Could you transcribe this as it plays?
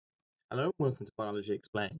Hello and welcome to Biology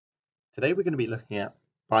Explained. Today we're going to be looking at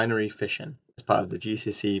binary fission as part of the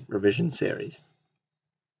GCSE revision series.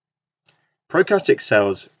 Prokaryotic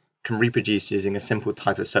cells can reproduce using a simple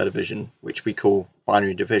type of cell division, which we call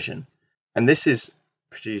binary division. And this is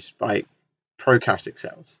produced by prokaryotic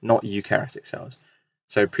cells, not eukaryotic cells.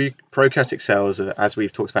 So prokaryotic cells, as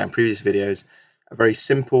we've talked about in previous videos, are very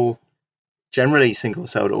simple, generally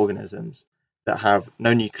single-celled organisms that have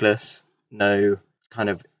no nucleus, no kind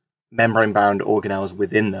of membrane-bound organelles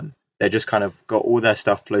within them. They're just kind of got all their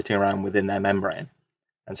stuff floating around within their membrane.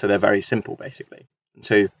 And so they're very simple, basically. And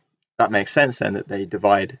so that makes sense then that they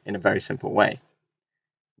divide in a very simple way,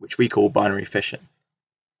 which we call binary fission.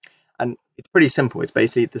 And it's pretty simple. It's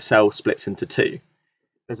basically the cell splits into two.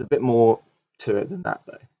 There's a bit more to it than that,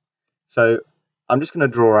 though. So I'm just going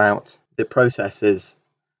to draw out the processes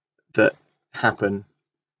that happen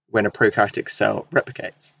when a prokaryotic cell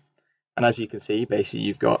replicates. And as you can see, basically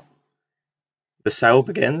you've got the cell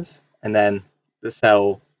begins, and then the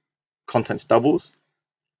cell contents doubles.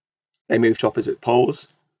 They move to opposite poles.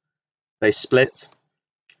 They split,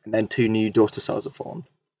 and then two new daughter cells are formed.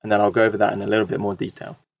 And then I'll go over that in a little bit more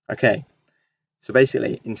detail. Okay, so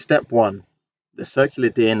basically in step one, the circular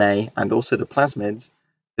DNA and also the plasmids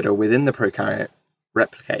that are within the prokaryote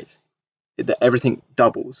replicate. Everything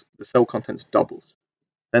doubles. The cell contents doubles.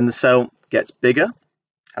 Then the cell gets bigger,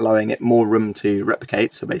 allowing it more room to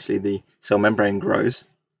replicate. So basically the cell membrane grows,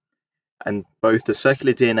 and both the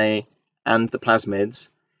circular DNA and the plasmids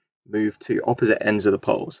move to opposite ends of the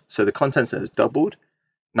poles. So the contents that has doubled,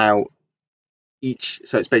 now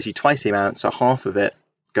so it's basically twice the amount, so half of it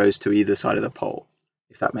goes to either side of the pole,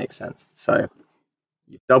 if that makes sense. So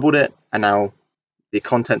you've doubled it, and now the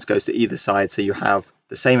contents goes to either side, so you have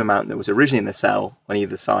the same amount that was originally in the cell on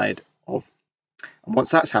either side of. And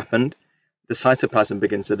once that's happened, the cytoplasm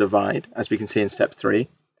begins to divide, as we can see in step 3,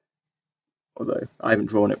 although I haven't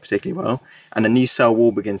drawn it particularly well, and a new cell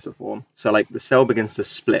wall begins to form. So like the cell begins to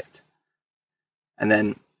split. And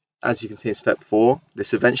then, as you can see in step 4,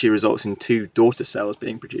 this eventually results in two daughter cells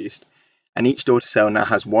being produced. And each daughter cell now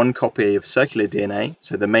has one copy of circular DNA,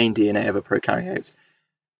 so the main DNA of a prokaryote,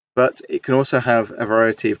 but it can also have a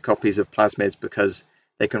variety of copies of plasmids because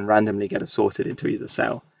they can randomly get assorted into either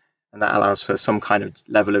cell. And that allows for some kind of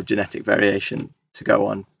level of genetic variation to go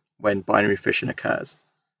on when binary fission occurs.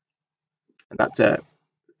 And that's a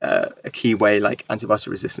key way, like antibiotic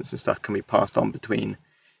resistance and stuff can be passed on between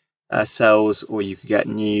cells, or you could get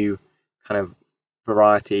new kind of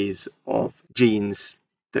varieties of genes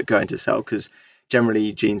that go into cell, because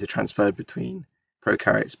generally genes are transferred between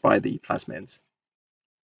prokaryotes by the plasmids.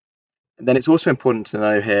 And then it's also important to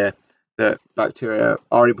know here that bacteria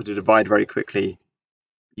are able to divide very quickly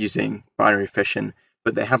using binary fission,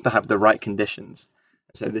 but they have to have the right conditions.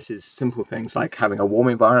 So this is simple things like having a warm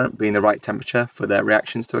environment, being the right temperature for their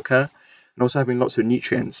reactions to occur, and also having lots of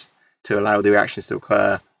nutrients to allow the reactions to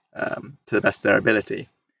occur to the best of their ability.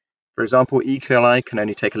 For example, E. coli can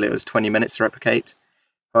only take as little as 20 minutes to replicate.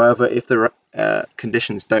 However, if the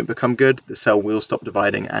conditions don't become good, the cell will stop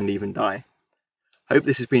dividing and even die. Hope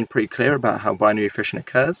this has been pretty clear about how binary fission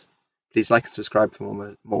occurs. Please like and subscribe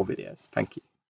for more videos. Thank you.